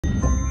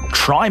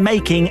Try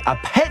making a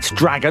pet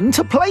dragon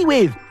to play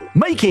with.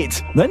 Make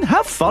it, then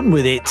have fun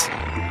with it.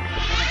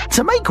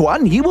 To make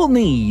one, you will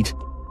need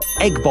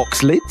egg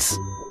box lids,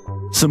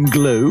 some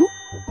glue,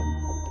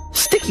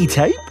 sticky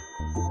tape,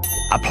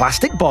 a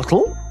plastic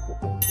bottle,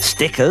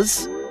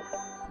 stickers,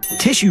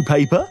 tissue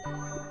paper,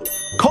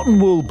 cotton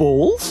wool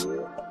balls,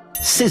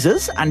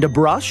 scissors and a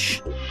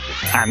brush,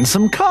 and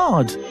some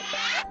card.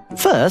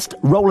 First,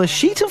 roll a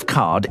sheet of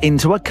card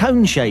into a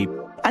cone shape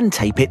and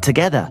tape it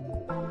together.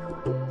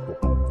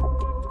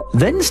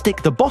 Then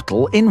stick the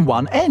bottle in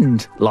one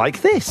end,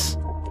 like this.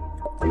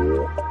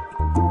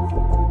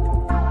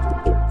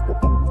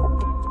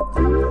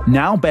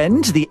 Now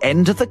bend the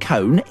end of the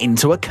cone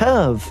into a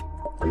curve.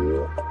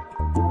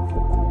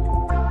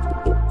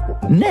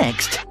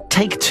 Next,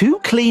 take 2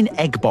 clean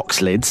egg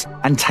box lids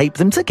and tape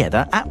them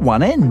together at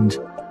one end.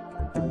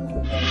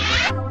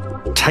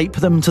 Tape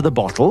them to the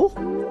bottle.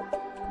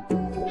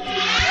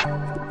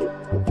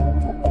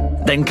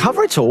 Then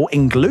cover it all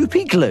in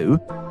gloopy glue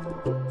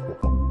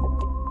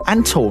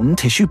and torn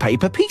tissue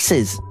paper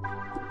pieces.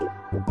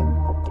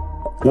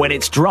 When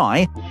it's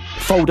dry,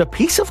 fold a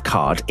piece of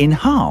card in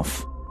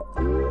half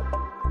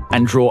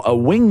and draw a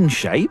wing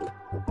shape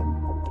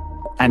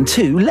and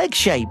 2 leg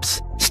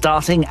shapes,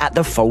 starting at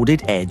the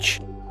folded edge.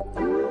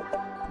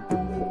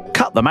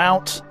 Cut them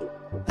out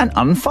and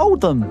unfold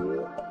them.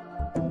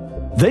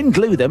 Then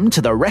glue them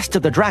to the rest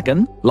of the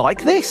dragon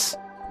like this.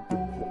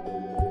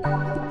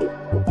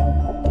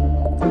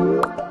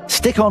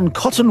 Stick on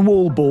cotton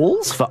wool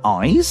balls for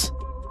eyes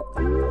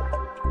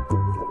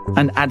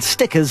and add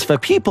stickers for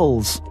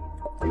pupils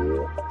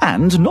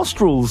and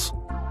nostrils.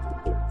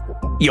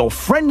 Your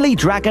friendly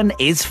dragon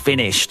is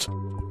finished.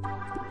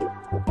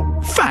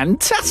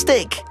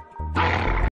 Fantastic!